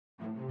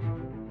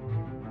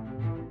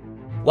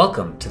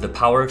Welcome to the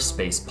Power of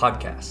Space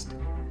podcast.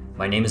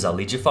 My name is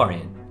Ali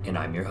Jafarian, and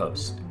I'm your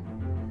host.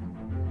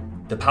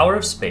 The Power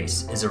of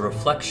Space is a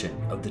reflection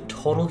of the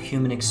total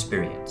human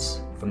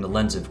experience from the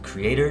lens of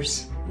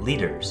creators,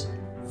 leaders,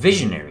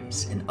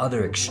 visionaries, and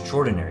other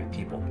extraordinary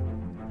people.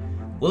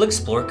 We'll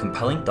explore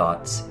compelling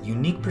thoughts,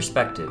 unique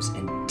perspectives,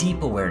 and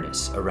deep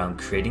awareness around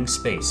creating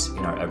space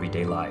in our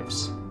everyday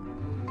lives.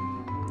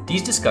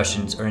 These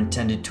discussions are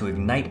intended to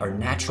ignite our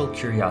natural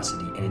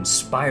curiosity and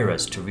inspire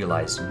us to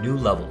realize new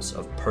levels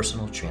of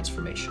personal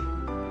transformation.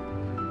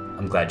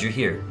 I'm glad you're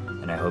here,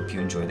 and I hope you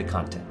enjoy the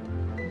content.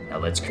 Now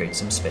let's create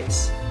some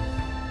space.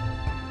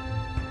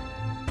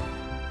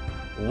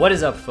 What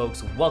is up,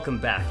 folks? Welcome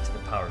back to the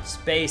Power of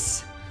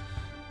Space.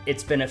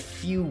 It's been a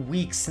few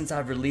weeks since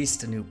I've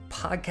released a new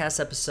podcast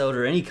episode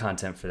or any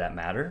content for that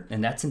matter,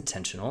 and that's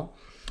intentional.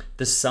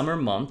 The summer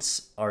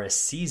months are a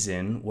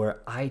season where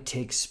I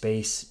take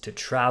space to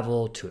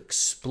travel, to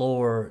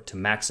explore, to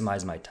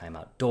maximize my time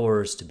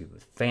outdoors, to be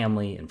with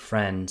family and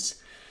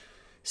friends.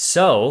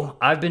 So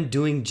I've been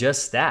doing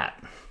just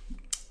that.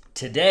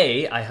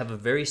 Today, I have a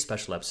very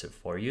special episode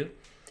for you.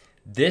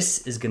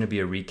 This is going to be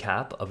a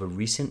recap of a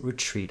recent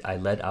retreat I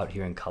led out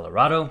here in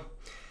Colorado.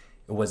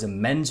 It was a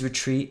men's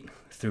retreat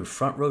through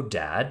Front Row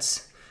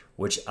Dads,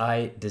 which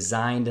I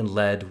designed and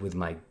led with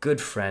my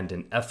good friend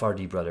and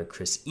FRD brother,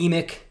 Chris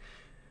Emick.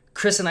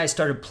 Chris and I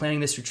started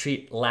planning this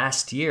retreat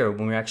last year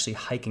when we were actually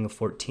hiking a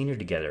 14er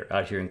together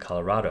out here in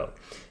Colorado.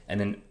 And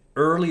then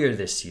earlier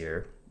this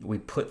year, we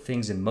put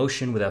things in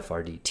motion with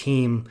FRD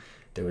team.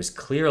 There was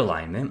clear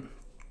alignment.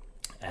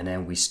 And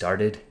then we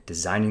started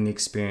designing the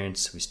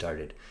experience. We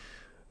started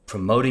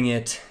promoting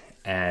it.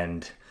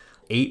 And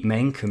 8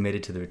 men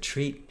committed to the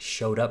retreat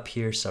showed up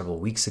here several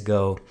weeks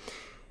ago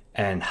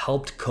and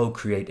helped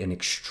co-create an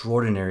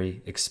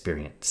extraordinary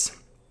experience.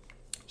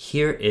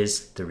 Here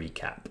is the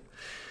recap.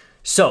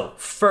 So,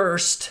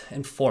 first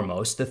and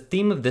foremost, the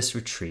theme of this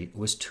retreat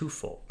was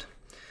twofold.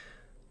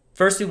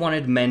 First, we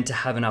wanted men to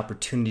have an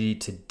opportunity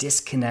to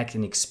disconnect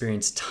and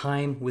experience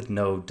time with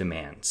no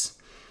demands.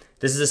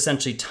 This is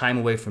essentially time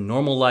away from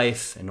normal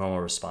life and normal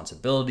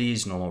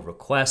responsibilities, normal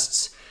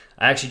requests.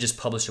 I actually just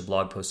published a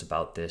blog post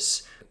about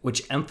this,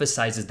 which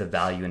emphasizes the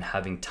value in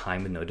having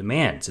time with no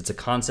demands. It's a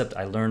concept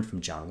I learned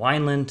from John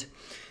Wineland.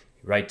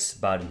 He writes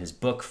about in his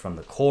book, From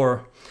the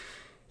Core.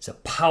 It's a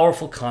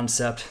powerful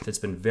concept that's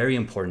been very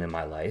important in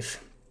my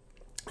life.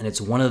 And it's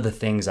one of the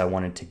things I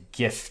wanted to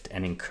gift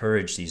and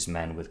encourage these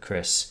men with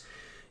Chris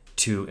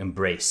to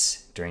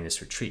embrace during this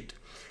retreat.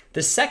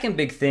 The second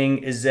big thing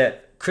is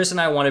that Chris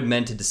and I wanted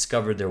men to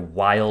discover their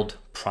wild,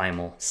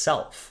 primal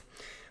self.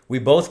 We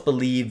both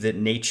believe that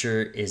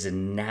nature is a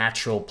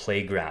natural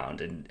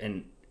playground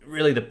and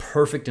really the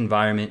perfect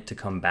environment to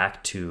come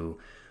back to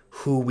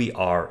who we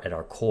are at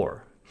our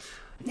core.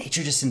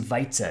 Nature just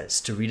invites us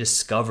to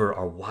rediscover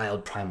our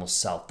wild primal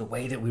self, the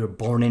way that we were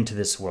born into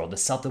this world, the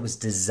self that was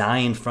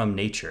designed from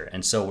nature.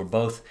 And so we're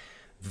both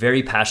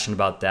very passionate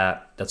about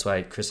that. That's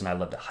why Chris and I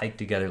love to hike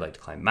together, like to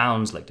climb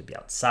mountains, like to be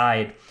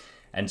outside.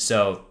 And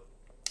so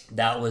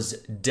that was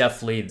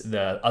definitely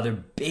the other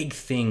big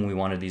thing we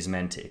wanted these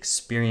men to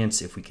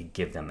experience if we could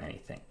give them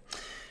anything.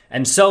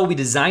 And so we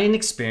designed an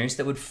experience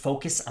that would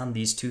focus on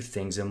these two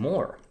things and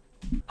more.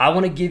 I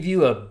want to give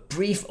you a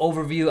brief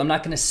overview. I'm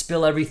not going to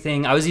spill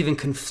everything. I was even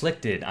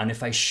conflicted on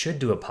if I should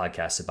do a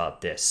podcast about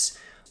this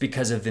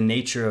because of the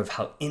nature of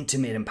how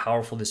intimate and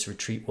powerful this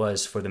retreat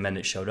was for the men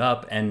that showed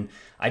up. And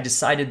I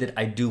decided that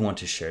I do want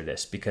to share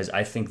this because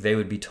I think they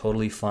would be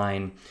totally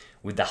fine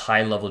with the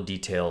high level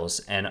details.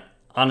 And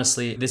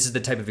honestly, this is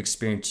the type of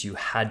experience you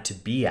had to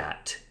be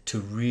at to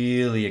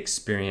really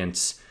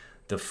experience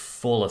the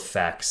full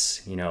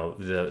effects,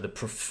 the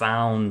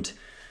profound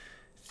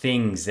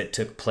things that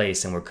took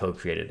place and were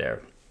co-created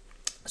there.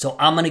 So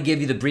I'm going to give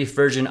you the brief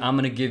version. I'm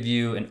going to give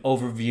you an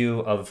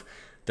overview of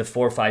the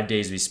 4 or 5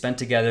 days we spent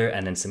together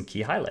and then some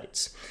key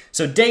highlights.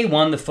 So day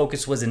 1, the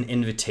focus was an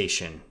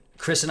invitation.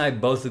 Chris and I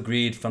both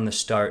agreed from the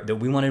start that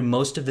we wanted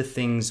most of the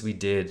things we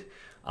did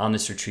on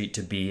this retreat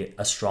to be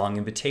a strong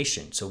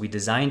invitation. So we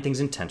designed things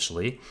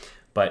intentionally,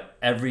 but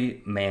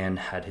every man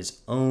had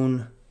his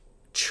own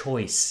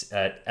choice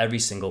at every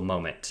single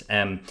moment.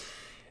 And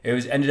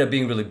it ended up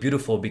being really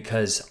beautiful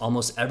because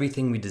almost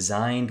everything we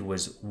designed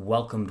was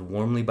welcomed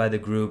warmly by the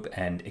group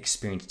and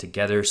experienced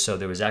together. So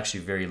there was actually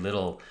very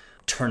little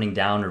turning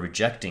down or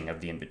rejecting of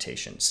the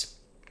invitations.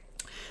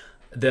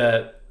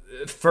 The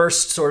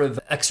first sort of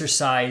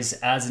exercise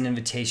as an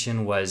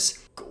invitation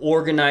was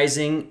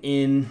organizing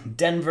in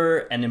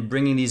Denver and then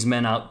bringing these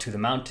men out to the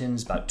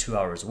mountains about 2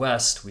 hours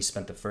west. We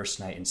spent the first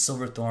night in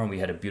Silverthorne. We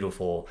had a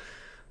beautiful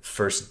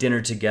first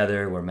dinner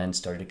together where men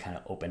started to kind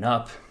of open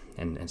up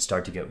and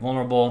start to get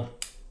vulnerable.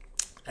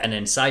 And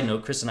then side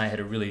note, Chris and I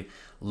had a really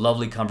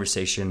lovely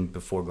conversation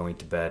before going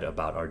to bed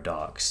about our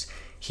dogs.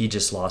 He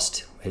just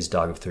lost his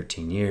dog of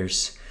 13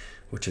 years,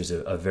 which was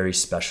a very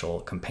special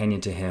companion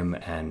to him.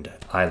 And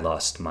I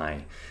lost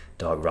my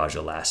dog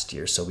Raja last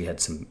year. So we had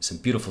some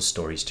beautiful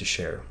stories to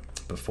share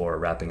before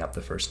wrapping up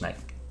the first night.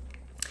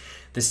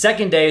 The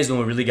second day is when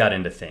we really got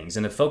into things,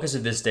 and the focus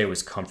of this day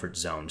was comfort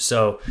zone.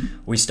 So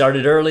we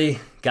started early,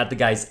 got the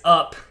guys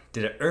up,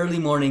 did an early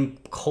morning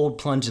cold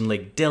plunge in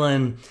Lake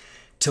Dillon.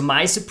 To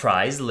my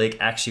surprise, the lake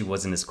actually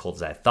wasn't as cold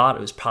as I thought.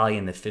 It was probably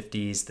in the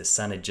 50s. The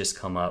sun had just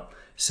come up.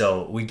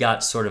 So we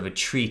got sort of a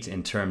treat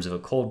in terms of a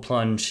cold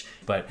plunge,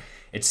 but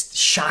it's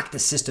shocked the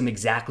system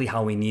exactly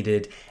how we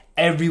needed.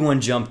 Everyone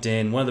jumped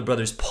in. One of the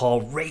brothers,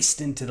 Paul, raced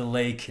into the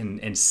lake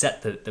and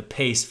set the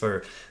pace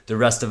for the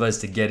rest of us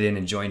to get in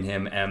and join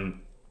him.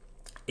 And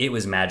it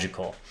was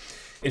magical.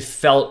 It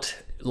felt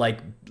like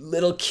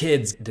little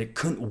kids that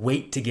couldn't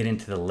wait to get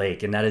into the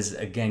lake. And that is,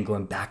 again,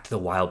 going back to the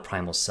wild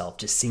primal self,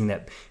 just seeing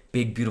that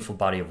big, beautiful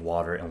body of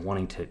water and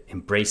wanting to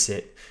embrace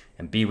it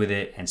and be with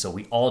it. And so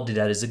we all did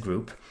that as a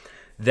group.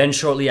 Then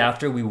shortly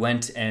after, we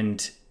went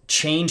and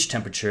changed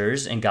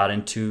temperatures and got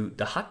into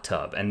the hot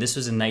tub. And this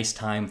was a nice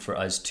time for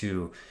us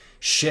to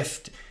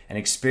shift and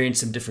experience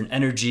some different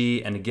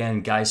energy. And again,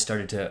 guys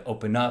started to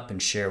open up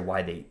and share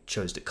why they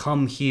chose to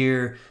come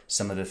here,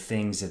 some of the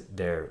things that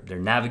they're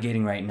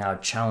navigating right now,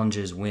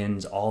 challenges,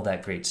 wins, all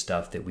that great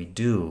stuff that we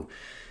do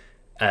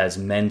as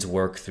men's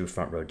work through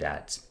Front Row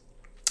Dads.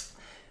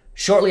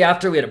 Shortly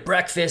after, we had a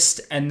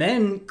breakfast, and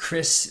then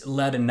Chris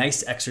led a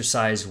nice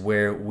exercise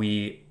where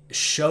we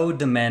showed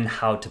the men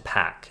how to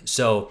pack.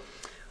 So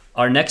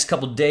our next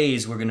couple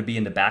days, we're going to be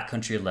in the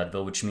backcountry of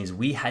Leadville, which means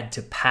we had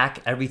to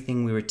pack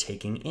everything we were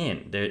taking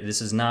in.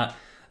 This is not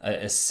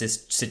a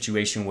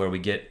situation where we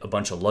get a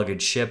bunch of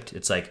luggage shipped.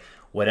 It's like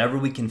whatever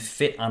we can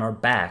fit on our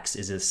backs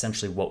is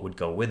essentially what would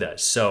go with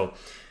us. So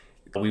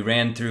we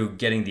ran through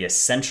getting the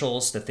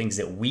essentials, the things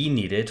that we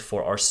needed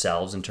for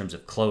ourselves in terms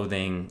of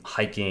clothing,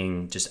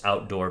 hiking, just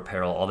outdoor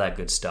apparel, all that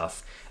good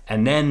stuff.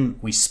 And then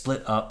we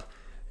split up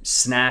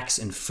snacks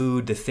and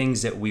food, the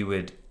things that we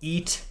would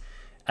eat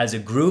as a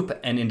group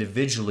and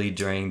individually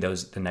during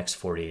the next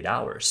 48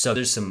 hours. So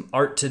there's some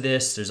art to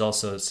this. There's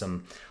also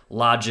some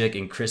logic,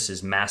 and Chris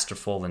is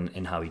masterful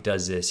in how he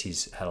does this.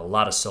 He's had a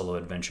lot of solo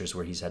adventures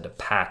where he's had to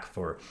pack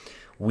for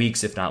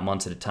weeks, if not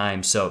months at a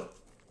time. So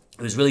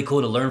it was really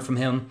cool to learn from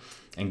him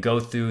and go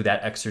through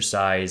that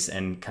exercise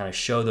and kind of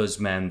show those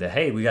men that,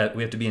 hey, we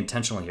have to be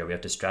intentional here. We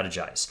have to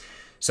strategize.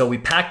 So we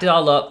packed it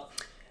all up,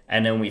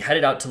 and then we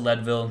headed out to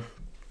Leadville.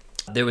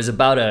 There was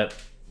about a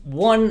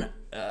 1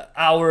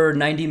 hour,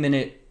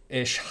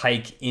 90-minute-ish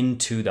hike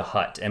into the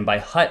hut. And by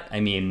hut, I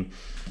mean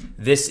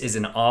this is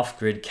an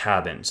off-grid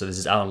cabin. So this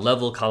is out in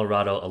Leadville,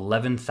 Colorado,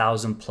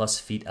 11,000 plus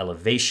feet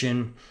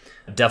elevation.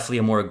 Definitely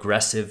a more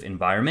aggressive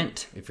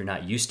environment if you're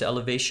not used to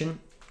elevation,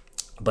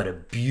 but a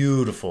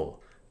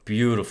beautiful,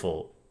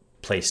 beautiful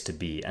place to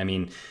be. I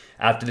mean,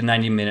 after the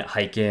 90-minute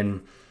hike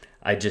in,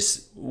 I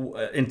just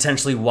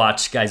intentionally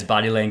watched guys'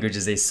 body language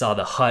as they saw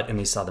the hut and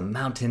they saw the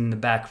mountain in the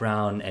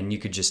background. And you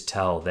could just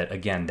tell that,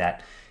 again,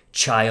 that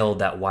child,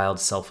 that wild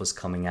self was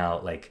coming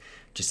out, like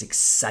just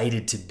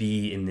excited to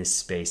be in this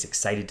space,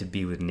 excited to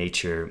be with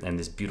nature and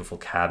this beautiful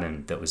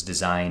cabin that was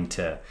designed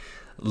to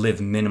live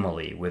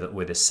minimally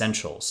with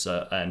essentials.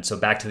 And so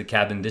back to the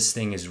cabin, this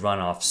thing is run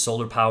off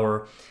solar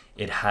power.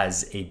 It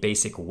has a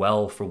basic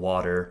well for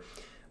water,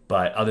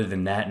 but other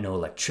than that, no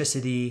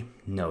electricity,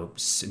 no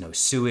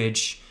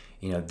sewage.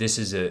 You know, this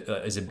is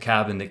a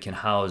cabin that can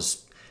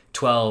house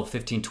 12,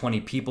 15,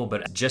 20 people,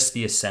 but just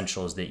the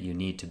essentials that you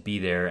need to be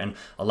there. And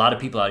a lot of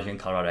people out here in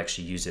Colorado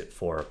actually use it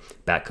for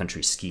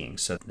backcountry skiing.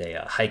 So they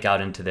hike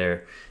out into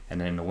there,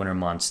 and then in the winter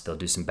months, they'll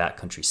do some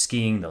backcountry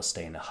skiing. They'll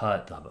stay in the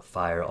hut, they'll have a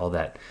fire, all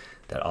that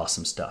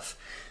awesome stuff.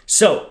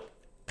 So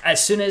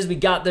as soon as we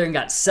got there and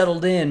got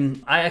settled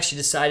in, I actually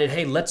decided,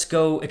 hey, let's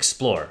go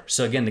explore.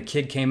 So again, the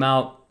kid came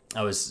out.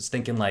 I was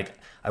thinking like,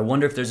 I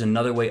wonder if there's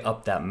another way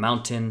up that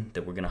mountain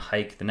that we're going to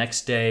hike the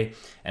next day.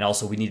 And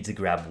also we needed to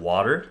grab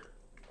water.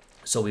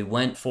 So we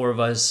went, 4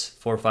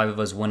 or 5 of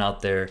us went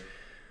out there,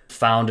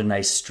 found a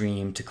nice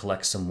stream to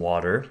collect some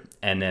water,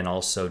 and then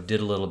also did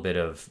a little bit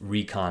of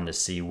recon to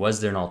see, was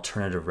there an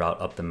alternative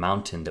route up the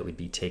mountain that we'd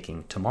be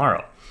taking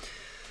tomorrow?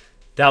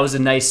 That was a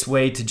nice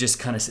way to just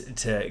kind of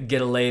to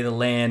get a lay of the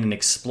land and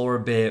explore a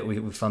bit. We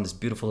found this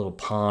beautiful little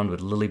pond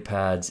with lily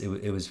pads.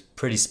 It was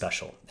pretty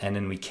special. And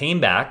then we came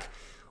back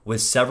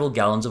with several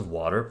gallons of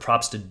water.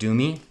 Props to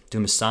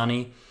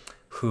Dumasani,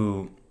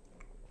 who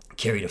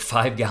carried a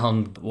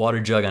 5-gallon water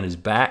jug on his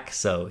back.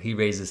 So he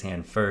raised his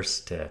hand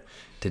first to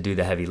do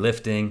the heavy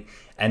lifting.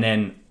 And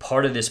then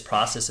part of this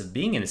process of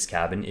being in this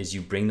cabin is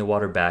you bring the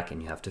water back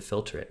and you have to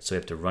filter it. So you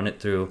have to run it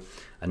through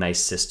a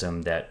nice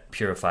system that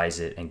purifies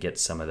it and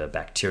gets some of the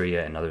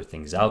bacteria and other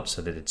things out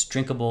so that it's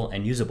drinkable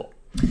and usable.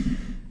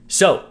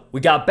 So we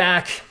got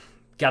back,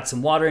 got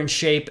some water in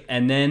shape,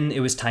 and then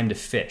it was time to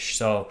fish.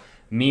 So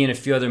me and a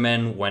few other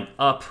men went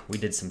up. We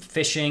did some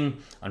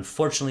fishing.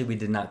 Unfortunately, we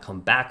did not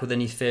come back with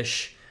any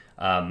fish.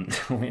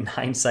 In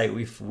hindsight,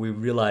 we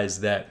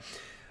realized that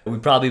we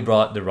probably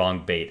brought the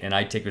wrong bait, and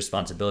I take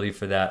responsibility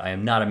for that. I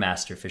am not a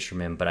master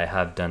fisherman, but I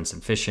have done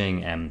some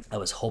fishing, and I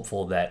was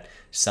hopeful that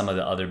some of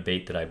the other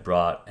bait that I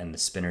brought and the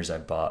spinners I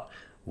bought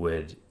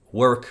would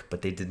work,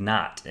 but they did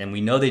not. And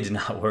we know they did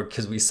not work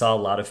because we saw a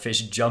lot of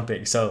fish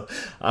jumping. So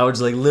I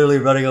was like literally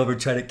running over,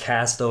 trying to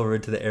cast over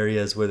into the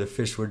areas where the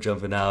fish were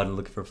jumping out and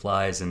looking for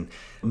flies, and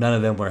none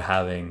of them were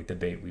having the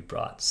bait we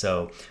brought.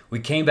 So we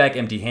came back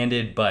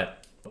empty-handed,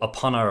 but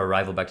upon our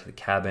arrival back to the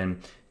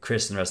cabin,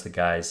 Chris and the rest of the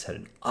guys had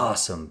an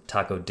awesome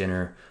taco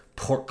dinner,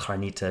 pork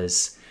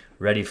carnitas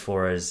ready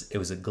for us. It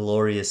was a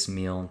glorious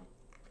meal.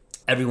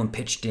 Everyone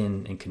pitched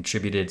in and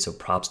contributed, so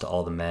props to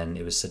all the men.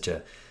 It was such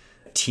a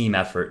team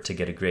effort to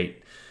get a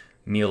great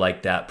meal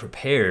like that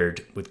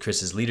prepared with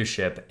Chris's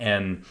leadership,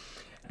 and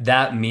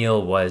that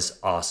meal was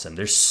awesome.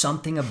 There's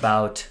something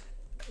about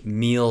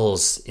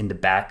meals in the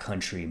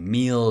backcountry,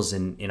 meals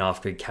in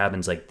off-grid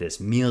cabins like this,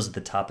 meals at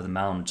the top of the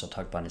mountain, which I'll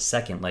talk about in a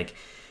second. Like,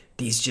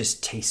 these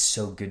just taste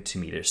so good to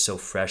me. They're so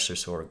fresh, they're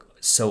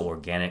so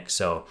organic.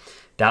 So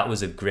that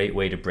was a great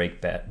way to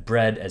break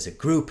bread as a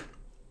group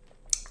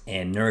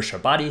and nourish our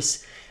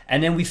bodies.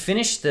 And then we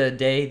finished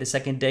the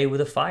second day with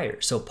a fire.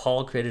 So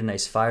Paul created a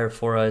nice fire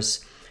for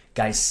us.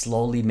 Guys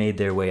slowly made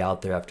their way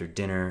out there after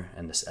dinner,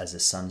 and as the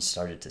sun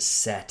started to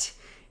set,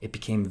 it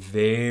became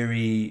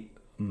very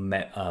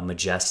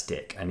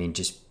majestic. I mean,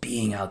 just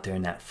being out there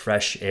in that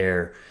fresh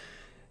air,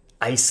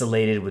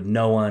 isolated with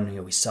no one.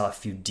 We saw a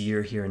few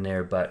deer here and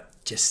there, but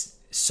just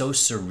so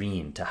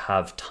serene to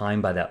have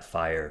time by that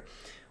fire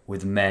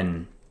with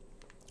men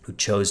who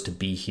chose to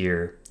be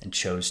here and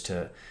chose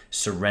to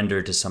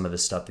surrender to some of the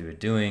stuff they were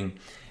doing.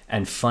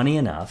 And funny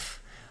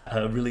enough,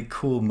 a really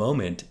cool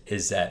moment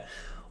is that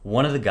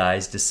one of the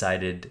guys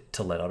decided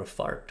to let out a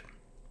fart.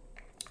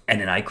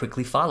 And then I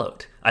quickly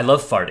followed. I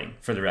love farting,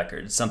 for the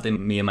record. It's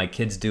something me and my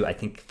kids do. I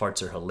think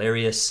farts are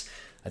hilarious.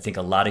 I think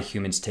a lot of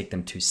humans take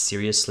them too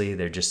seriously.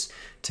 They're just,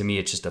 to me,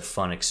 it's just a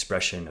fun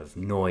expression of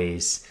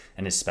noise,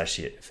 and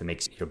especially if it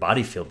makes your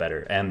body feel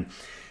better. And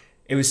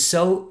it was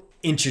so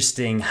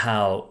interesting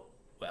how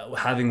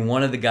having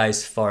one of the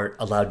guys fart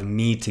allowed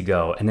me to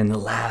go, and then the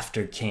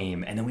laughter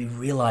came, and then we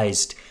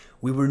realized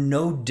we were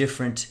no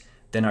different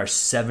than our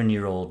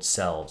 7-year-old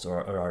selves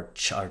or our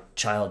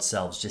child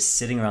selves, just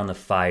sitting around the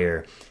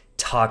fire,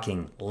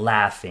 talking,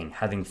 laughing,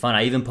 having fun.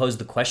 I even posed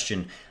the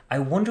question, I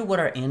wonder what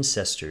our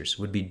ancestors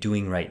would be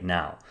doing right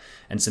now.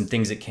 And some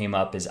things that came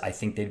up is I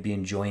think they'd be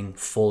enjoying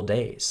full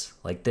days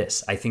like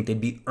this. I think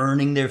they'd be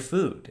earning their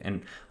food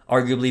and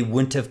arguably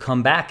wouldn't have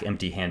come back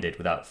empty-handed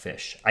without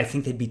fish. I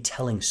think they'd be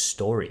telling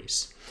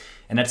stories.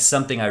 And that's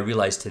something I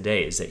realized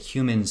today, is that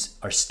humans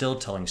are still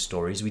telling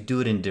stories. We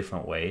do it in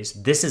different ways.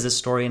 This is a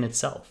story in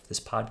itself, this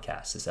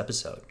podcast, this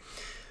episode.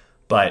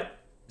 But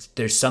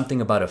there's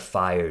something about a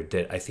fire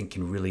that I think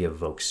can really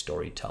evoke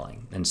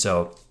storytelling. And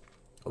so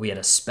we had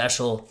a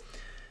special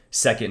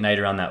second night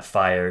around that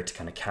fire to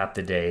kind of cap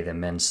the day. The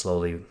men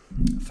slowly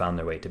found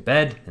their way to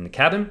bed in the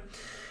cabin.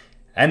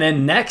 And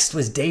then next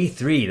was day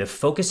 3. The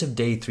focus of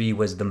day 3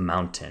 was the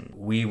mountain.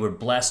 We were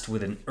blessed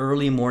with an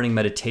early morning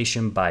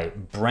meditation by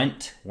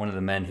Brent, one of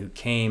the men who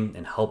came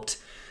and helped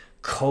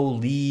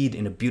co-lead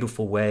in a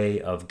beautiful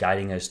way of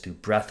guiding us through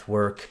breath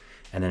work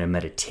and then a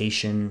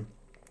meditation.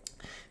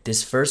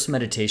 This first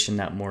meditation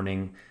that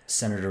morning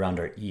centered around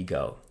our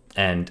ego.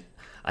 And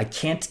I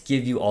can't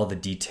give you all the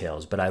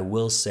details, but I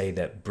will say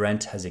that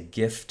Brent has a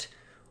gift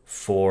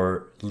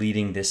for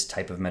leading this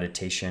type of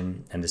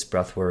meditation and this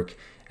breath work.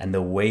 And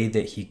the way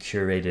that he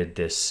curated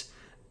this,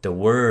 the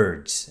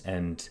words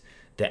and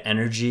the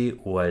energy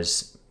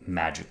was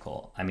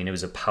magical. I mean, it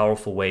was a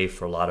powerful way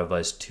for a lot of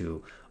us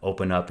to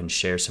open up and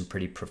share some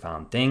pretty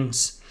profound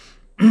things.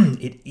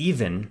 It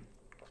even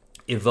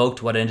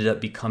evoked what ended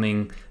up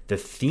becoming the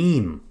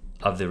theme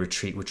of the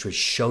retreat, which was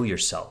show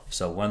yourself.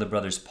 So one of the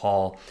brothers,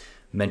 Paul,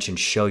 mentioned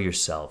show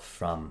yourself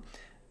from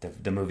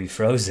the movie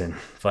Frozen,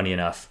 funny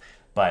enough.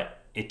 But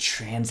it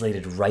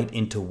translated right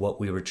into what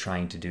we were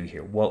trying to do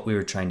here, what we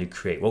were trying to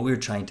create, what we were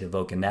trying to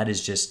evoke. And that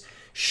is just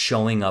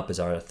showing up as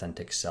our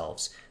authentic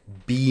selves,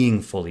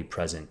 being fully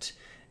present,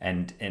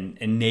 and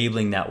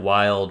enabling that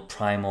wild,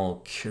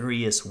 primal,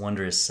 curious,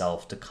 wondrous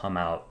self to come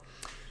out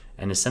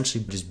and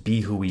essentially just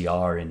be who we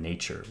are in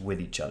nature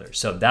with each other.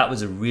 So that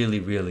was a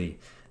really, really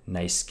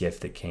nice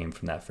gift that came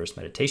from that first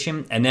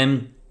meditation. And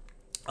then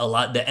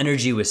the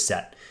energy was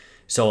set.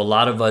 So a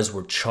lot of us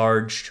were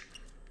charged.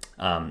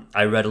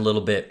 I read a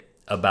little bit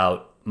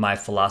about my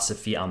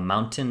philosophy on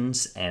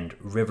mountains and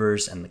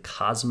rivers and the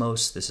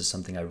cosmos. This is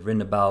something I've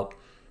written about.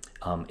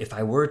 If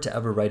I were to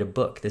ever write a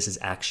book, this is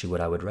actually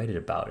what I would write it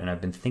about. And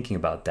I've been thinking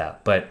about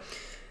that. But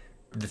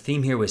the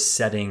theme here was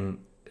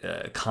setting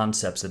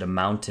concepts that a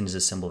mountain is a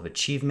symbol of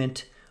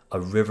achievement, a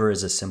river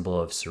is a symbol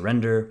of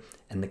surrender,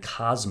 and the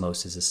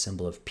cosmos is a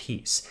symbol of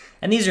peace.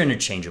 And these are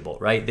interchangeable,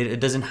 right? It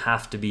doesn't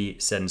have to be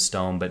set in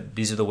stone, but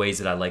these are the ways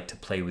that I like to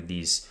play with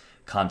these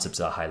concepts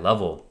at a high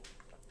level.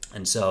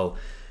 And so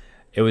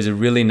it was a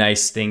really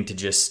nice thing to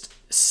just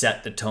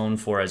set the tone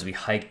for as we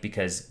hiked,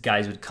 because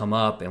guys would come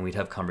up and we'd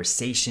have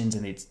conversations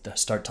and they'd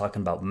start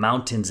talking about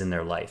mountains in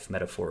their life,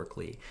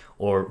 metaphorically,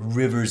 or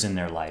rivers in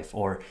their life,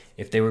 or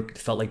if they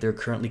felt like they were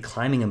currently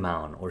climbing a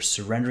mountain or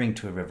surrendering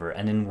to a river.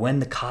 And then when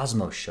the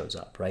cosmos shows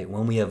up, right?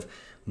 When we have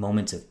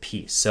moments of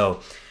peace.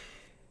 So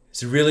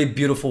It's a really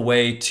beautiful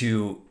way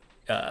to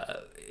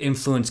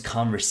influence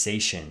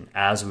conversation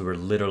as we were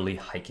literally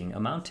hiking a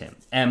mountain.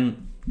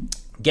 And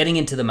getting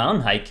into the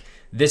mountain hike,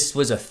 this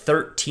was a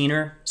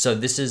 13er. So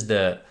this is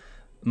the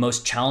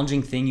most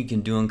challenging thing you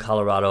can do in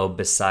Colorado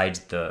besides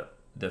the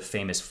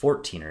famous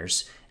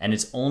 14ers. And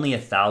it's only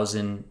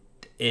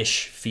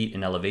 1,000-ish feet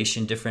in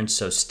elevation difference.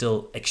 So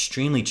still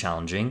extremely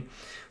challenging.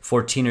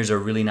 14ers are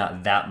really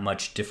not that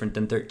much different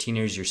than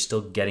 13ers. You're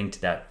still getting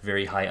to that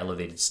very high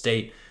elevated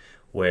state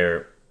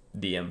where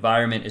the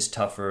environment is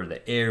tougher,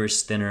 the air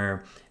is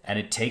thinner, and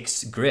it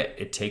takes grit,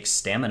 it takes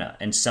stamina.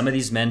 And some of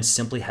these men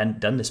simply hadn't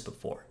done this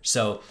before.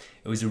 So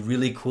it was a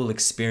really cool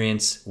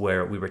experience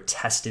where we were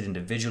tested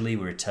individually,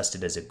 we were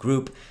tested as a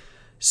group.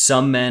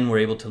 Some men were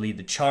able to lead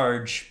the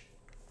charge,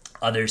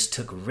 others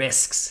took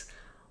risks,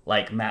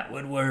 like Matt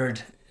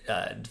Woodward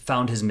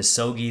found his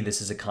misogi.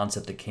 This is a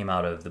concept that came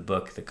out of the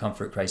book, The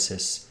Comfort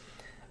Crisis.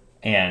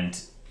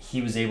 And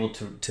he was able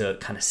to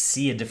kind of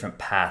see a different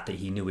path that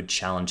he knew would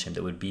challenge him,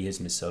 that would be his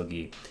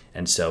misogi.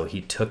 And so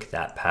he took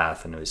that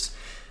path, and it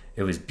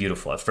was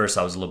beautiful. At first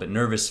I was a little bit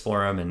nervous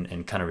for him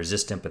and kind of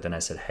resistant, but then I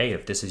said, hey,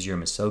 if this is your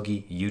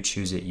misogi, you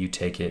choose it, you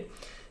take it.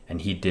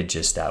 And he did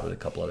just that with a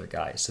couple other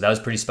guys. So that was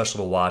pretty special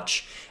to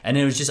watch. And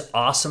it was just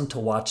awesome to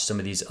watch some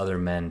of these other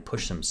men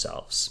push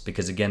themselves,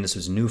 because again, this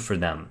was new for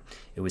them.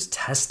 It was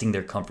testing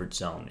their comfort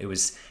zone. It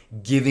was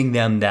giving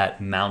them that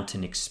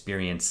mountain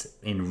experience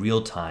in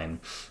real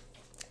time.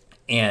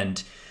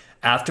 And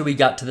after we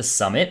got to the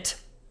summit,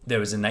 there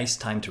was a nice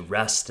time to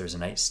rest. There was a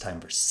nice time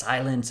for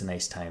silence, a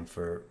nice time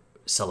for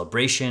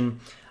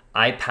celebration.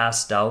 I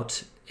passed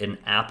out an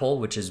apple,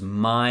 which is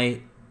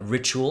my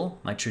ritual,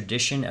 my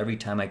tradition. Every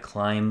time I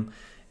climb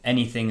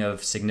anything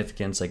of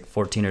significance, like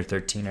 14 or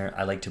 13er,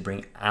 I like to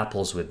bring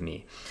apples with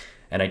me.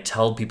 And I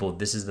tell people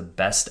this is the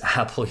best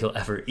apple you'll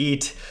ever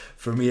eat.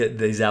 For me,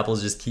 these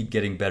apples just keep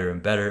getting better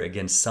and better.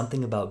 Again,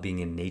 something about being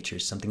in nature,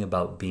 something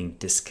about being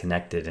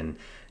disconnected and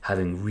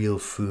having real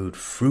food,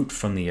 fruit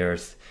from the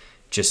earth,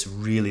 just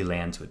really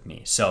lands with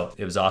me. So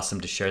it was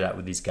awesome to share that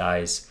with these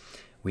guys.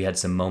 We had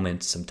some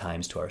moments, some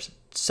times to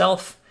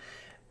ourselves.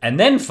 And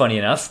then, funny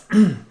enough,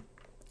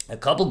 a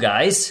couple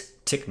guys,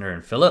 Tickner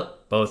and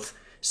Phillip, both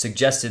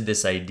suggested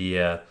this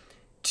idea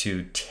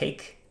to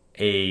take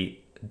a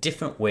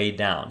different way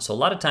down. So a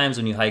lot of times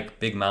when you hike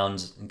big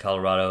mountains in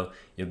Colorado,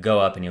 you'll go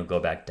up and you'll go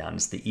back down.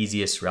 It's the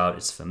easiest route.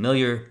 It's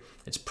familiar.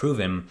 It's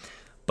proven.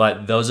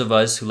 But those of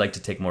us who like to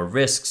take more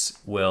risks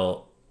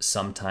will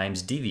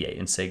sometimes deviate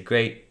and say,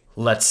 great,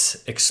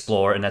 let's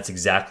explore. And that's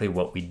exactly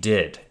what we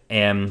did.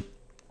 And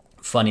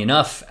funny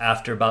enough,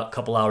 after about a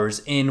couple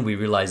hours in, we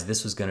realized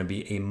this was going to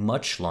be a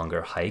much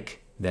longer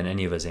hike than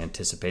any of us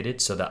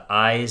anticipated. So the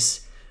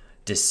eyes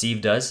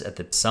deceived us at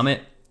the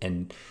summit,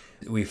 and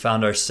we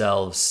found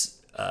ourselves,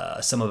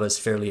 some of us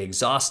fairly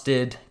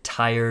exhausted,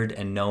 tired,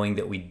 and knowing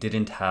that we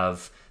didn't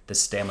have the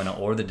stamina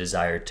or the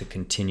desire to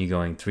continue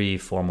going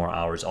 3-4 more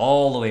hours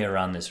all the way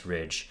around this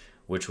ridge,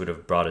 which would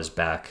have brought us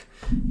back,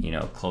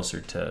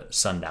 closer to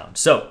sundown.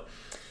 So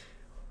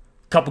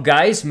a couple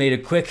guys made a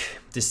quick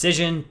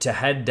decision to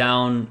head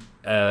down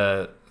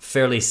a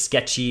fairly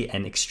sketchy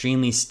and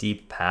extremely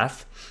steep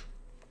path.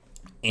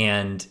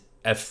 And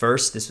at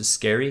first, this was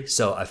scary.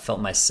 So I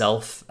felt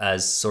myself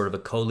as sort of a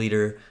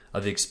co-leader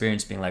of the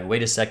experience, being like,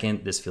 wait a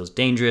second, this feels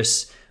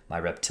dangerous. My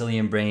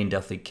reptilian brain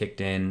definitely kicked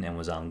in and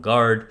was on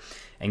guard.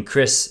 And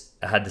Chris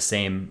had the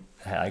same,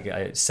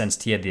 I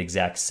sensed he had the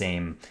exact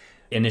same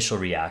initial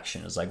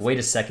reaction. It was like, wait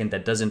a second,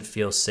 that doesn't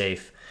feel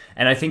safe.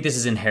 And I think this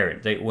is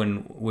inherent.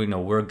 When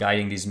we're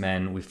guiding these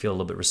men, we feel a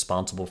little bit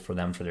responsible for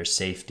them, for their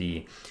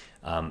safety.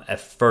 At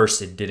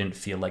first, it didn't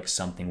feel like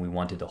something we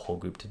wanted the whole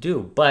group to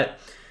do. But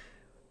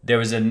there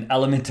was an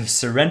element of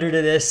surrender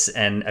to this,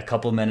 and a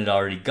couple men had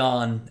already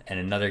gone, and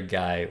another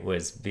guy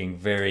was being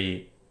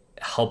very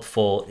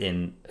helpful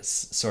in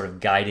sort of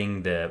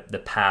guiding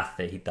the path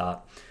that he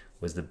thought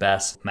was the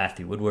best,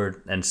 Matthew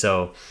Woodward. And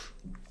so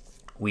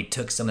we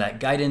took some of that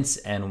guidance,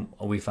 and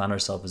we found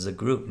ourselves as a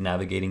group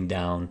navigating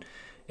down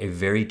a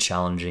very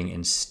challenging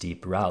and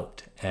steep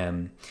route.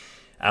 And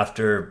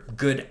after a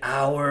good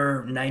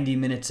hour, 90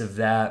 minutes of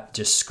that,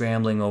 just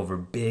scrambling over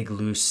big,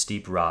 loose,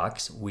 steep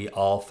rocks, we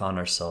all found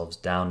ourselves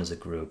down as a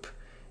group,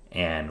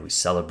 and we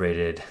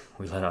celebrated.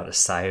 We let out a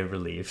sigh of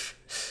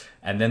relief.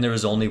 And then there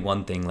was only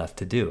one thing left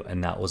to do,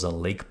 and that was a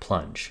lake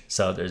plunge.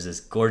 So there's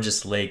this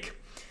gorgeous lake,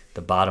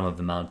 the bottom of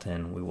the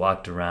mountain. We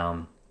walked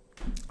around.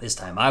 This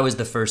time I was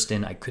the first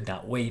in. I could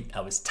not wait.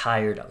 I was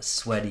tired. I was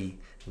sweaty.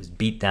 I was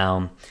beat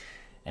down.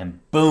 And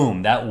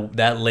boom,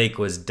 that lake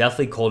was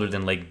definitely colder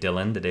than Lake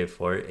Dillon the day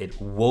before. It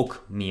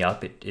woke me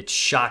up. It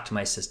shocked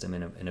my system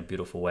in a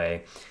beautiful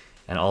way.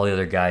 And all the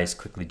other guys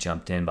quickly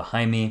jumped in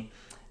behind me.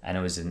 And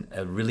it was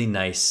a really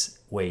nice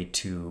way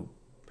to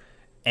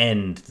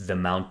end the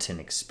mountain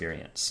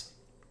experience.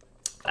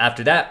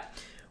 After that,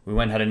 we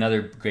went and had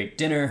another great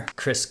dinner.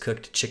 Chris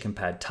cooked chicken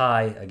pad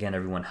thai. Again,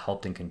 everyone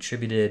helped and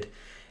contributed.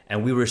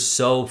 And we were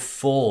so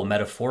full,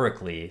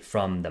 metaphorically,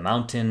 from the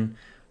mountain,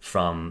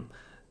 from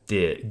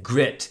the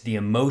grit, the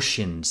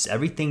emotions,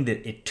 everything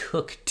that it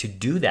took to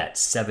do that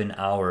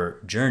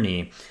 7-hour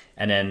journey.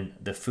 And then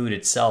the food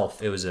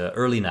itself, it was an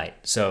early night,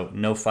 so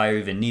no fire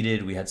even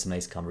needed. We had some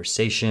nice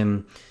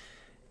conversation,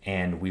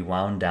 and we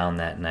wound down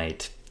that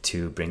night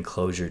to bring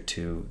closure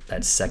to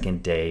that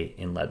second day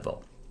in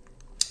Leadville.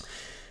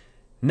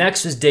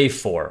 Next was day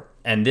 4,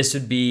 and this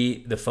would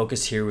be, the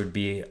focus here would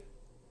be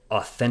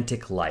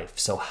authentic life.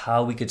 So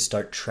how we could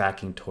start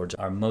tracking towards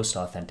our most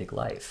authentic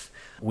life.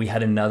 We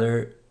had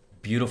another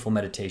beautiful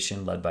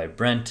meditation led by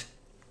Brent,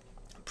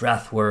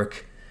 breath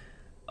work,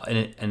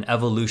 an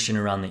evolution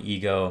around the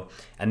ego.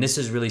 And this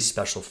is really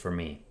special for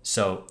me.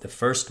 So the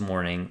first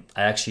morning,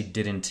 I actually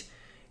didn't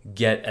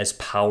get as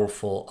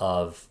powerful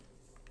of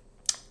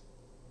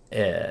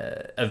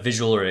a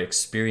visual or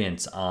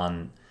experience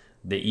on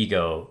the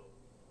ego.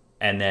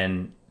 And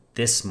then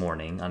this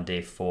morning on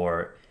day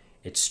 4,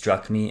 it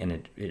struck me,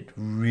 and it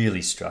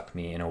really struck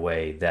me in a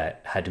way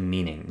that had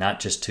meaning, not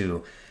just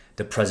to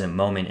the present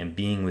moment and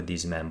being with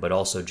these men, but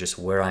also just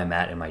where I'm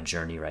at in my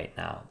journey right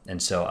now.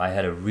 And so I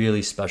had a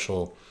really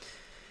special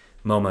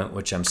moment,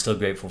 which I'm still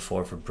grateful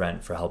for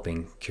Brent for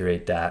helping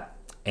curate that.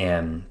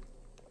 And,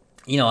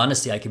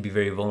 honestly, I could be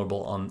very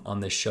vulnerable on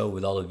this show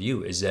with all of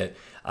you, is that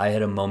I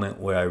had a moment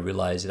where I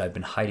realized that I've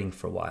been hiding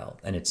for a while,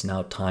 and it's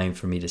now time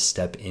for me to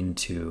step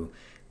into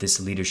this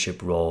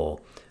leadership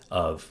role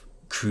of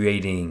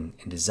creating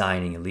and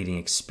designing and leading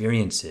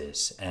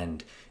experiences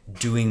and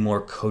doing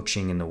more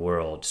coaching in the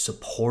world,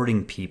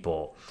 supporting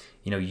people,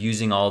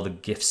 using all the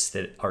gifts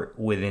that are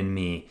within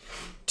me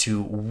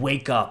to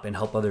wake up and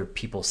help other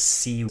people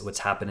see what's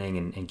happening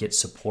and get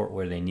support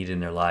where they need it in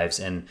their lives.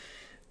 And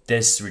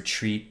this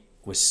retreat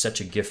was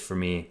such a gift for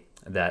me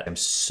that I'm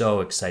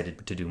so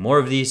excited to do more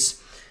of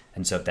these.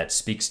 And so if that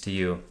speaks to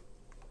you,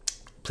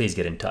 please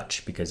get in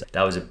touch, because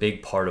that was a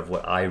big part of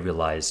what I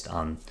realized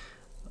on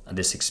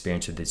this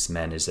experience with these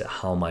men, is that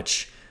how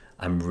much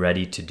I'm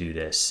ready to do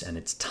this, and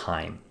it's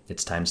time.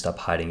 It's time to stop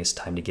hiding. It's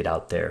time to get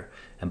out there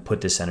and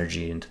put this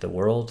energy into the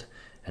world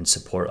and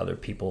support other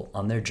people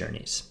on their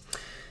journeys.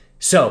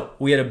 So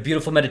we had a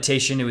beautiful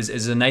meditation. It was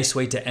a nice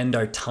way to end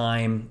our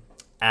time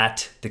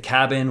at the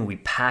cabin. We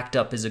packed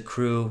up as a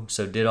crew,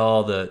 so did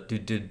all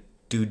the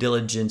due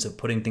diligence of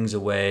putting things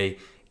away,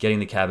 getting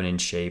the cabin in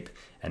shape,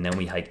 and then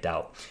we hiked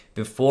out.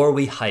 Before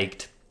we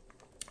hiked,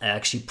 I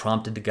actually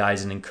prompted the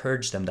guys and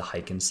encouraged them to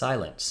hike in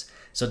silence.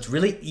 So it's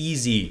really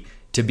easy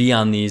to be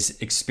on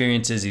these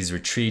experiences, these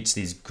retreats,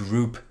 these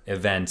group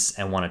events,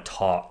 and want to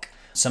talk.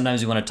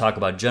 Sometimes we want to talk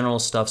about general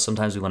stuff.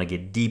 Sometimes we want to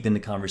get deep in the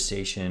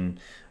conversation,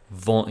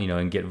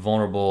 and get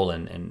vulnerable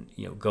and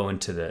go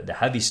into the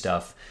heavy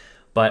stuff.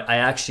 But I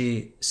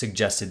actually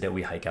suggested that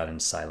we hike out in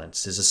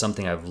silence. This is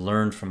something I've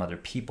learned from other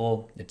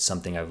people. It's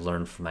something I've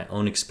learned from my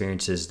own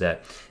experiences,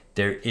 that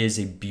there is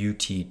a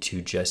beauty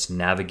to just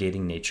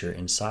navigating nature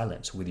in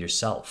silence with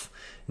yourself.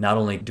 Not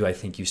only do I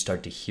think you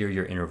start to hear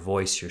your inner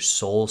voice, your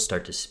soul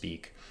start to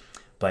speak,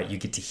 but you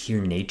get to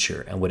hear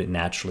nature and what it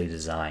naturally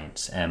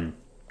designs. And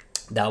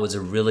that was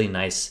a really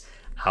nice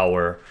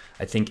hour.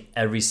 I think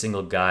every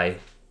single guy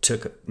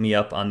took me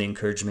up on the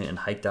encouragement and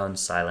hiked out in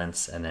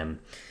silence. And then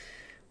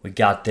we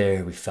got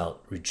there, we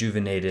felt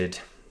rejuvenated.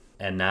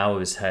 And now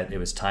it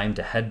was time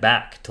to head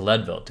back to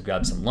Leadville to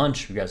grab some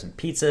lunch. We grabbed some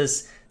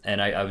pizzas. And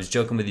I was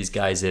joking with these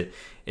guys that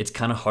it's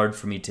kind of hard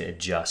for me to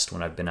adjust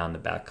when I've been out in the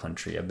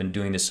backcountry. I've been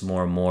doing this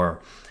more and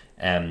more,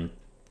 and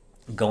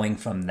going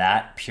from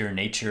that pure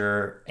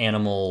nature,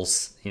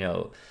 animals,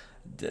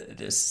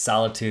 the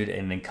solitude,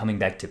 and then coming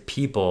back to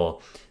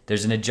people,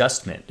 there's an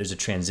adjustment, there's a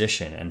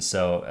transition. And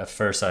so at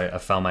first I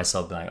found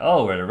myself being like,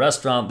 oh, we're at a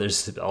restaurant,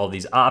 there's all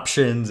these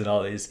options and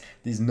all these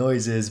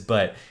noises,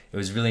 but it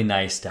was really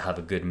nice to have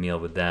a good meal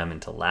with them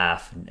and to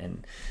laugh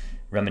and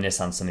reminisce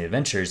on some of the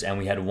adventures. And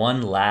we had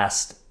one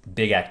last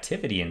big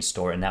activity in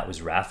store, and that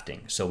was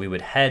rafting. So we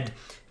would head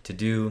to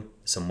do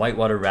some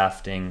whitewater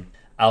rafting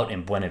out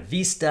in Buena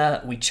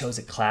Vista. We chose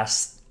a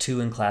class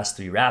 2 and class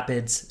 3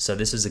 rapids. So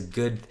this is a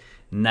good,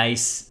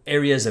 nice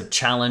areas of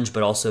challenge,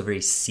 but also a very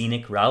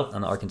scenic route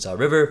on the Arkansas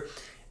River.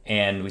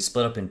 And we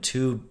split up in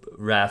 2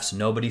 rafts.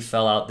 Nobody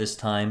fell out this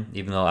time,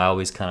 even though I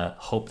always kind of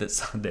hope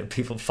that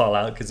people fall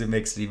out, because it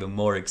makes it even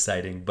more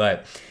exciting.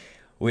 But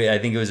I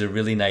think it was a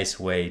really nice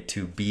way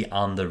to be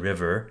on the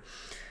river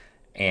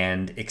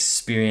and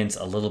experience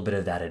a little bit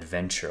of that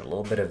adventure, a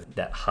little bit of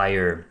that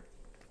higher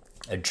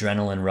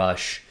adrenaline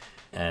rush.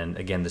 And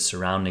again, the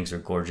surroundings are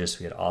gorgeous.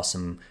 We had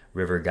awesome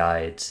river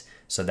guides.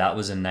 So that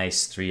was a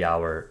nice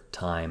 3-hour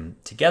time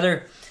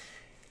together.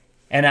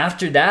 And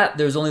after that,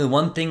 there was only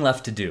one thing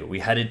left to do. We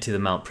headed to the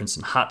Mount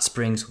Princeton Hot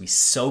Springs. We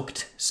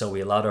soaked, so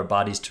we allowed our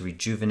bodies to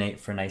rejuvenate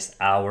for a nice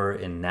hour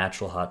in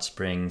natural hot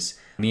springs.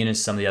 Me and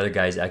some of the other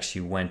guys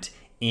actually went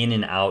in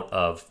and out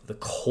of the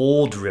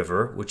cold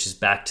river, which is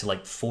back to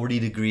like 40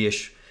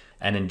 degree-ish,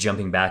 and then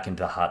jumping back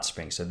into the hot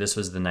springs. So this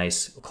was the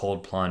nice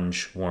cold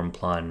plunge, warm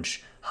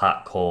plunge,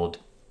 hot, cold.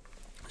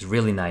 It was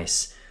really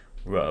nice,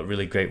 a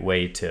really great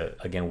way to,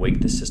 again,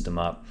 wake the system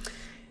up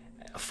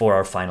for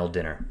our final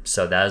dinner.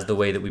 So that is the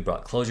way that we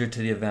brought closure to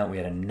the event. We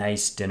had a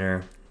nice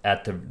dinner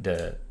at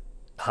the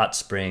hot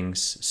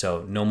springs.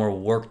 So no more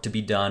work to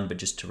be done, but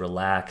just to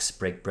relax,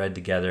 break bread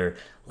together.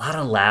 A lot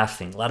of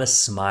laughing, a lot of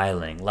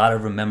smiling, a lot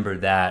of remember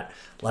that,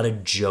 a lot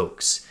of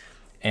jokes.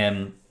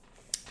 And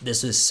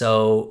this was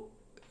so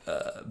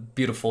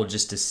beautiful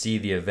just to see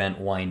the event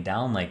wind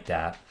down like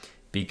that,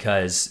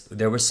 because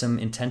there was some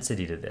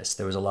intensity to this.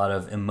 There was a lot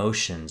of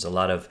emotions, a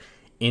lot of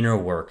inner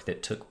work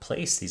that took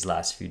place these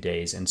last few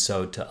days. And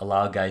so to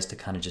allow guys to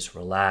kind of just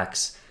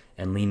relax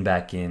and lean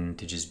back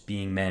into just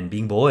being men,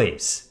 being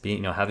boys,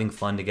 having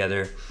fun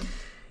together.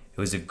 It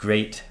was a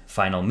great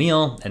final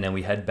meal. And then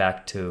we head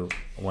back to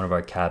one of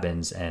our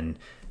cabins and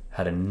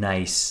had a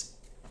nice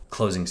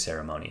closing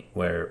ceremony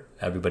where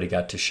everybody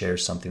got to share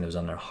something that was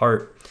on their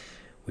heart.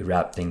 We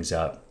wrapped things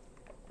up.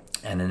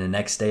 And then the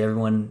next day,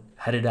 everyone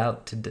headed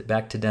out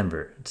back to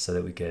Denver so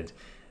that we could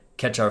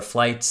catch our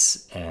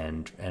flights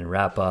and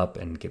wrap up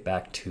and get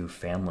back to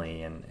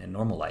family and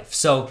normal life.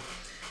 So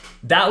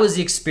that was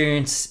the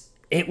experience.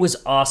 It was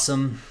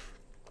awesome.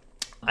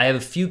 I have a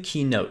few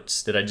key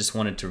notes that I just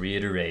wanted to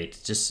reiterate,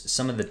 just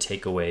some of the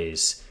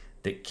takeaways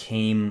that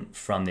came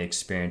from the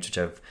experience, which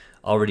I've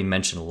already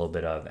mentioned a little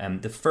bit of.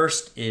 And the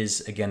first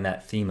is, again,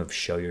 that theme of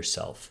show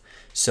yourself.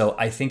 So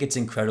I think it's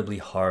incredibly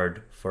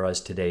hard for us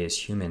today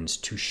as humans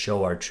to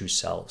show our true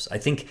selves. I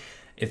think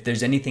if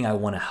there's anything I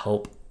want to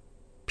help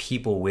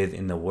people with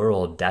in the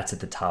world, that's at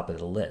the top of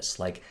the list.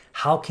 Like,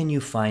 how can you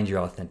find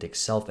your authentic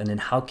self? And then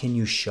how can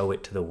you show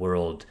it to the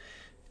world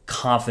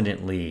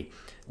confidently,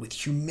 with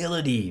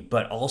humility,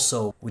 but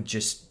also with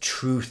just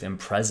truth and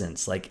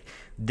presence? Like,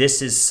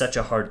 this is such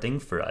a hard thing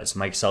for us,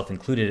 myself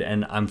included.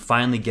 And I'm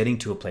finally getting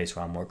to a place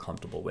where I'm more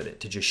comfortable with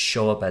it, to just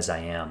show up as I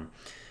am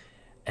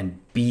and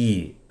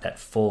be that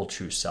full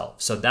true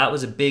self. So that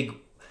was a big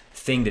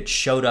thing that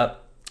showed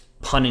up,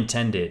 pun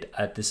intended,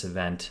 at this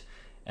event.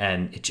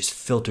 And it just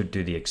filtered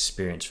through the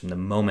experience from the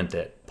moment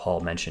that Paul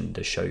mentioned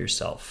to show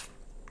yourself.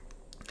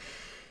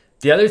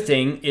 The other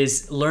thing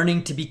is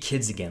learning to be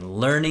kids again,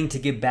 learning to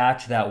get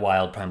back to that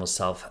wild primal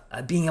self,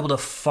 being able to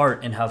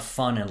fart and have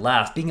fun and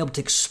laugh, being able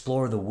to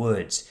explore the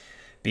woods,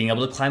 being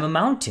able to climb a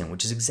mountain,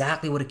 which is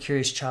exactly what a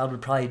curious child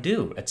would probably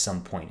do at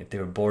some point if they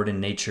were bored in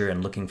nature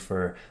and looking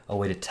for a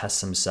way to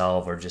test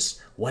themselves or just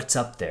what's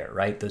up there,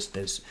 right?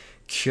 Those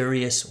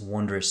curious,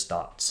 wondrous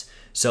thoughts.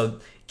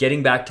 So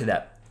getting back to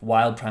that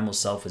wild primal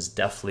self was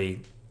definitely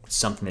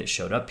something that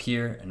showed up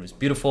here and was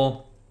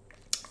beautiful.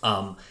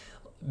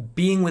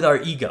 Being with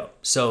our ego.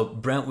 So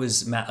Brent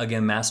was,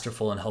 again,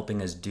 masterful in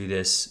helping us do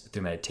this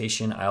through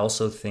meditation. I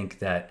also think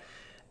that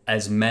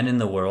as men in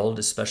the world,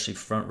 especially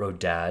front row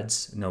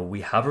dads,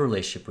 we have a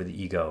relationship with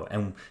the ego.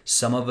 And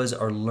some of us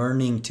are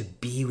learning to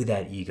be with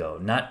that ego,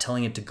 not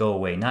telling it to go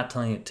away, not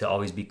telling it to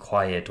always be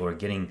quiet or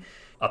getting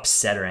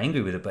upset or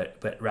angry with it,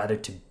 but rather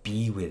to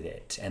be with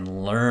it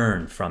and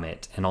learn from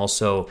it and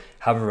also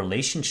have a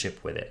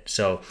relationship with it.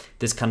 So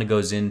this kind of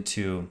goes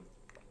into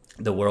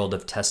the world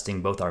of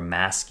testing both our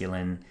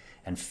masculine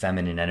and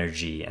feminine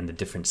energy and the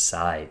different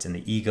sides. And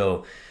the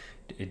ego,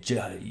 it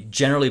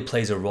generally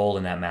plays a role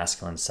in that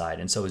masculine side.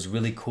 And so it was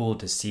really cool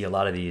to see a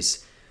lot of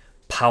these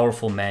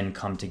powerful men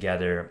come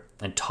together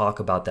and talk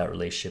about that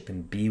relationship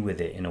and be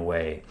with it in a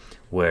way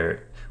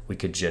where we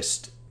could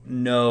just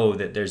know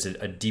that there's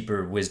a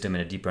deeper wisdom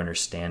and a deeper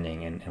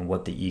understanding and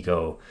what the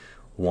ego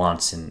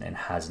wants and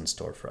has in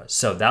store for us.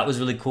 So that was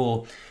really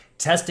cool.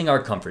 Testing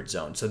our comfort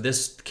zone. So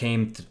this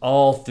came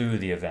all through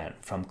the event,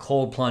 from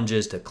cold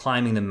plunges to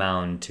climbing the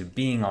mountain to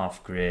being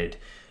off grid.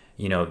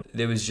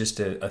 There was just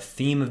a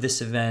theme of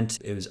this event.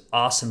 It was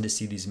awesome to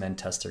see these men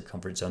test their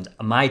comfort zones.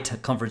 My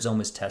comfort zone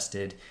was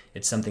tested.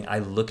 It's something I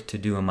look to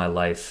do in my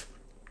life.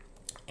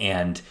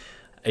 And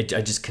I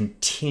just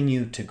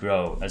continue to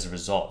grow as a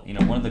result.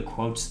 One of the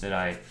quotes that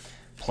I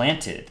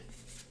planted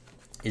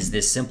is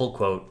this simple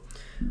quote: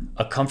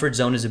 "A comfort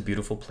zone is a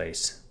beautiful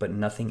place, but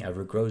nothing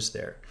ever grows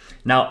there."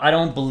 Now, I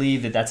don't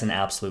believe that that's an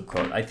absolute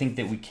quote. I think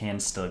that we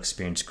can still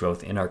experience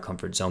growth in our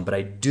comfort zone, but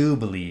I do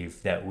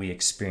believe that we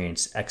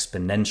experience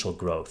exponential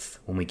growth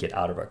when we get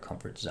out of our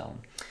comfort zone.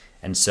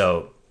 And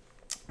so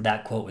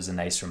that quote was a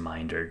nice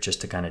reminder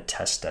just to kind of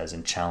test us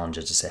and challenge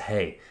us to say,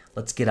 hey,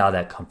 let's get out of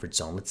that comfort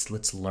zone.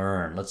 Let's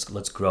learn.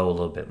 Let's grow a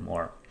little bit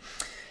more.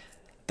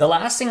 The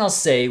last thing I'll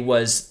say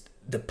was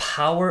the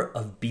power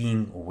of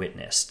being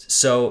witnessed.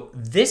 So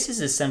this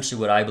is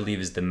essentially what I believe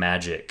is the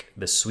magic,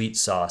 the sweet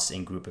sauce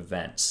in group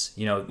events.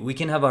 We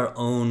can have our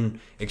own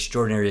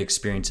extraordinary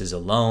experiences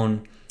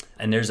alone,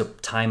 and there's a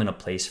time and a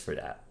place for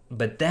that.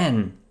 But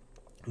then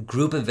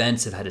group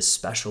events have had a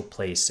special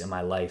place in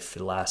my life for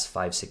the last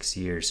 5-6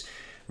 years,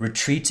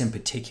 retreats in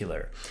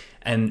particular.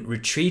 And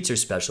retreats are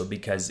special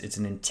because it's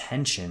an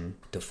intention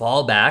to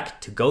fall back,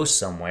 to go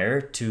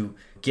somewhere, to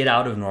get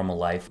out of normal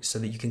life so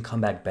that you can come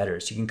back better,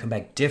 so you can come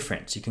back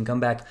different, so you can come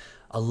back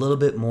a little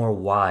bit more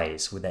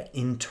wise with that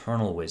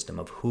internal wisdom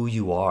of who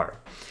you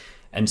are.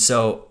 And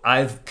so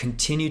I've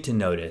continued to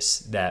notice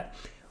that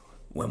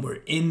when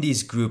we're in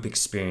these group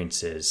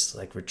experiences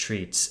like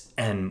retreats,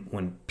 and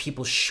when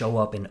people show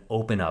up and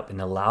open up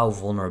and allow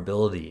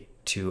vulnerability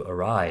to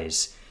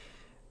arise,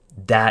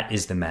 that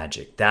is the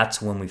magic.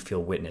 That's when we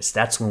feel witnessed.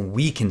 That's when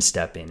we can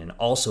step in and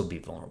also be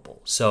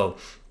vulnerable. So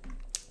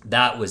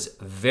that was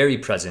very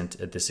present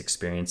at this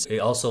experience. It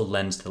also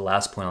lends to the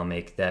last point I'll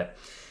make, that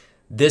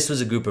this was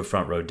a group of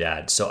Front Row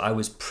Dads. So I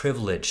was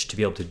privileged to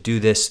be able to do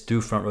this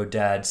through Front Row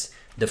Dads.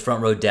 The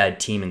Front Row Dad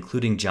team,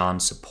 including John,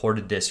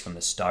 supported this from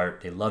the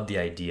start. They loved the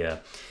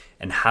idea.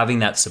 And having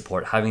that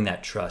support, having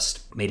that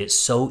trust made it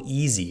so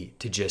easy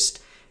to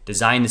just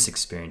design this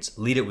experience,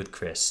 lead it with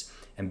Chris,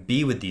 and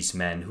be with these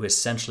men who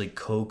essentially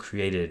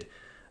co-created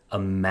a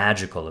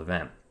magical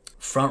event.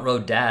 Front Row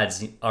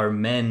Dads are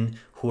men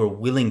who are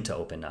willing to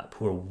open up,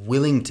 who are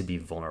willing to be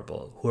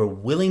vulnerable, who are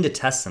willing to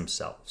test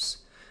themselves,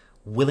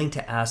 willing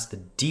to ask the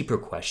deeper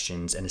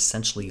questions and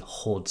essentially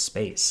hold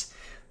space.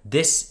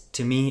 This,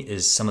 to me,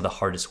 is some of the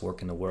hardest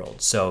work in the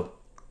world. So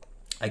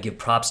I give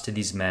props to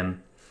these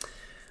men.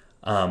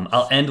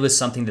 I'll end with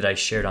something that I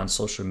shared on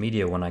social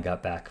media when I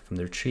got back from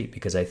the retreat,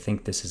 because I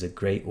think this is a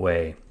great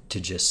way to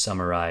just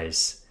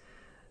summarize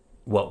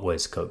what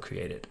was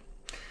co-created.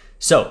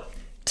 So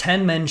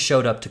 10 men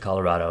showed up to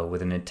Colorado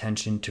with an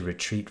intention to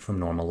retreat from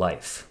normal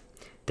life.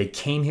 They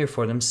came here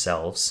for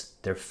themselves,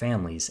 their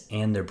families,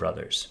 and their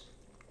brothers.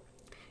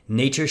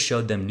 Nature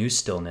showed them new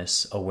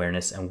stillness,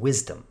 awareness, and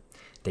wisdom.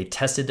 They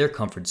tested their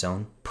comfort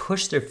zone,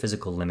 pushed their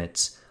physical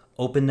limits,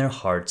 opened their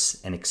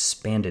hearts, and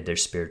expanded their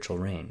spiritual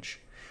range.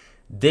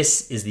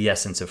 This is the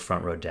essence of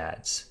Front Row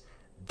Dads.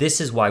 This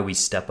is why we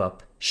step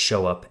up,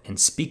 show up, and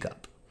speak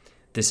up.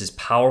 This is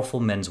powerful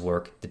men's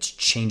work that's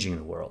changing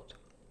the world.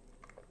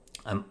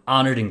 I'm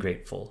honored and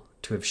grateful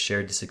to have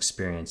shared this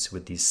experience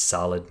with these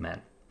solid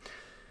men.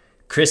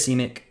 Chris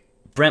Emick,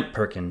 Brent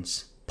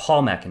Perkins,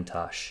 Paul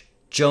McIntosh,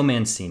 Joe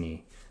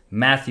Mancini,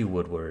 Matthew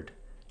Woodward,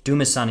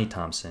 Dumasani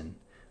Thompson,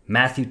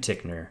 Matthew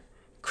Tickner,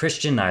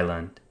 Christian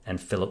Nyland, and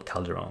Philip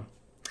Calderon.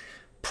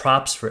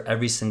 Props for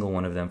every single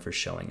one of them for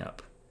showing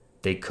up.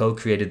 They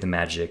co-created the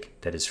magic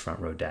that is Front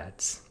Row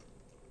Dads.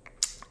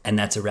 And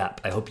that's a wrap.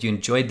 I hope you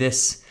enjoyed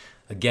this.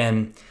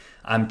 Again,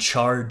 I'm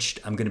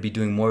charged. I'm going to be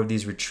doing more of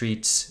these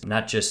retreats,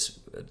 not just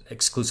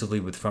exclusively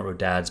with Front Row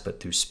Dads, but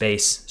through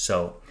space.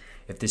 So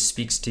if this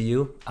speaks to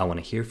you, I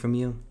want to hear from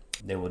you.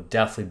 There will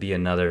definitely be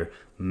another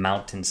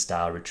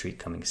mountain-style retreat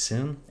coming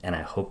soon, and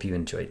I hope you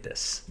enjoyed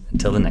this.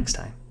 Until the next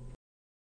time.